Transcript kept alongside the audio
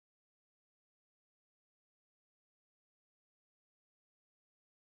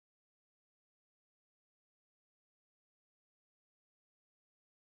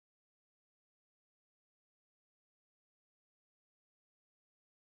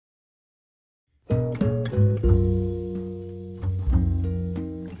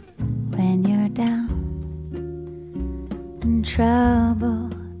When you're down and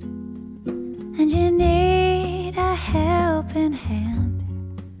troubled and you need a helping hand,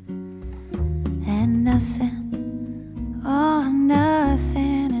 and nothing, oh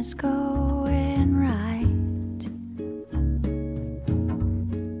nothing is going right,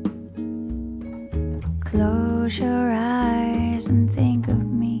 close your eyes and think of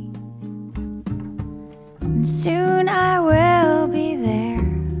me, and soon I will be there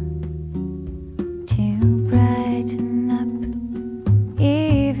to brighten up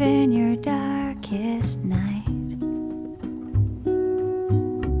even your darkest night.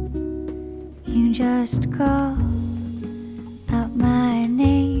 You just call out my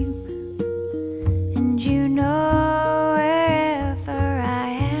name, and you know wherever I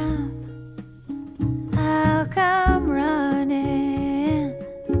am, I'll come running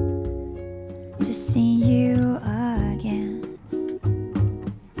to see you again.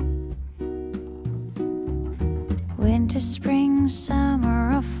 Winter, spring,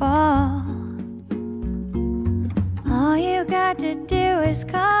 summer, or fall, all you got to do is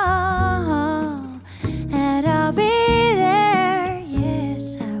call, and I'll be there.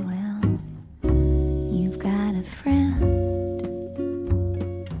 Yes, I will. You've got a friend.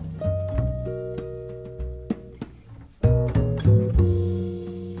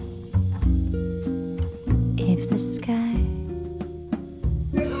 If the sky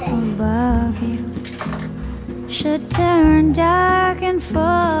above you should turn dark and full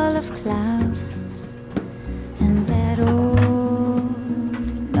of clouds, and that old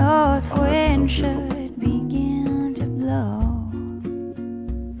north wind should begin to blow,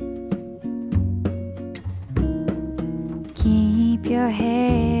 keep your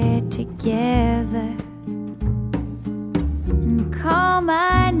head together and call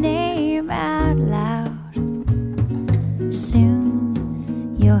my name out loud. Soon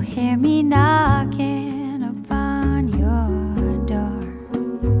you'll hear me knocking upon your door.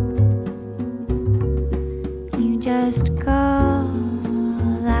 You just call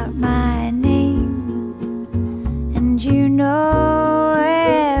out my name, and you know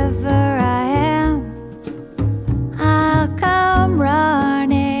wherever I am, I'll come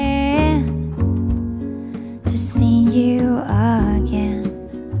running to see you again.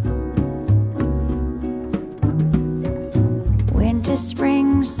 Winter,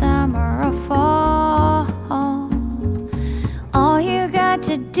 spring, summer, or fall, all you got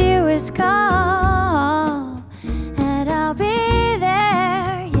to do is call, and I'll be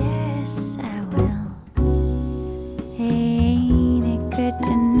there. Yes, I will. Ain't it good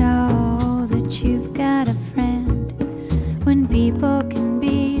to know that you've got a friend when people can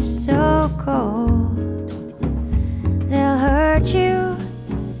be so cold? They'll hurt you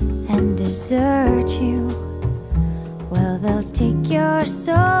and desert you. Well, they'll take your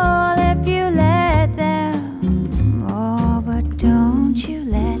soul.